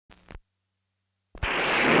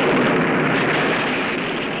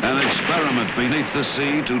experiment beneath the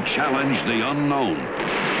sea to challenge the unknown.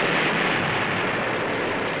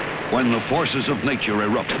 When the forces of nature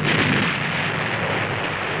erupt,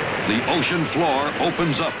 the ocean floor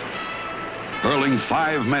opens up, hurling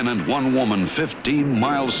 5 men and 1 woman 15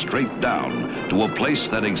 miles straight down to a place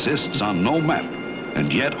that exists on no map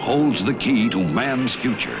and yet holds the key to man's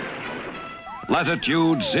future.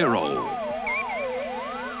 Latitude Zero,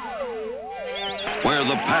 where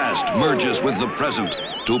the past merges with the present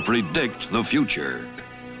to predict the future.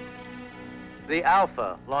 The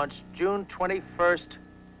Alpha launched June 21st,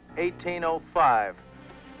 1805.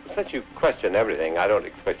 Since you question everything, I don't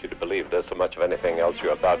expect you to believe there's so much of anything else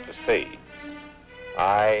you're about to see.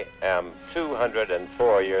 I am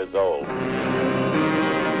 204 years old.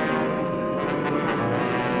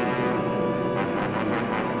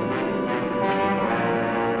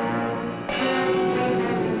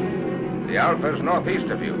 The Alpha is northeast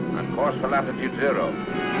of you, on course for Latitude Zero.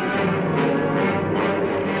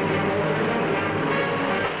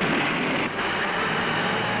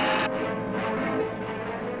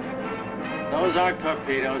 Those aren't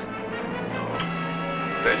torpedoes.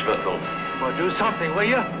 Search vessels. Well, do something, will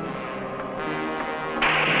you?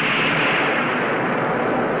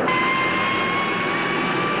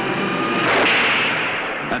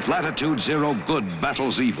 At Latitude Zero, good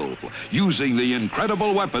battles evil, using the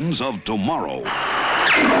incredible weapons of tomorrow.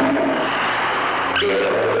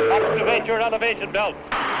 Activate your elevation belts.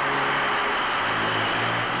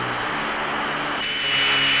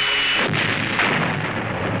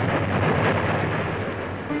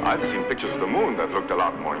 I've seen pictures of the moon that looked a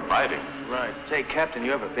lot more inviting. Right. Say, Captain,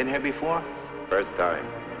 you ever been here before? First time.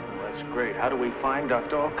 Well, that's great. How do we find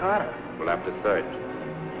Dr. Akira? We'll have to search.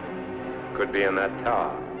 Could be in that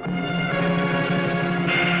tower.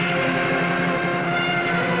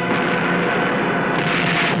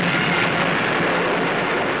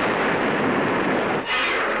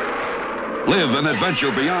 Live an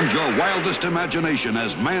adventure beyond your wildest imagination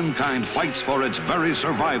as mankind fights for its very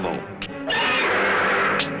survival.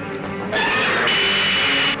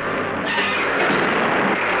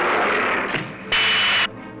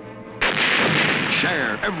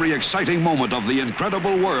 Share every exciting moment of the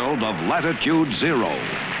incredible world of Latitude Zero,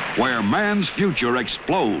 where man's future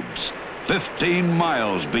explodes 15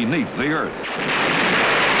 miles beneath the Earth.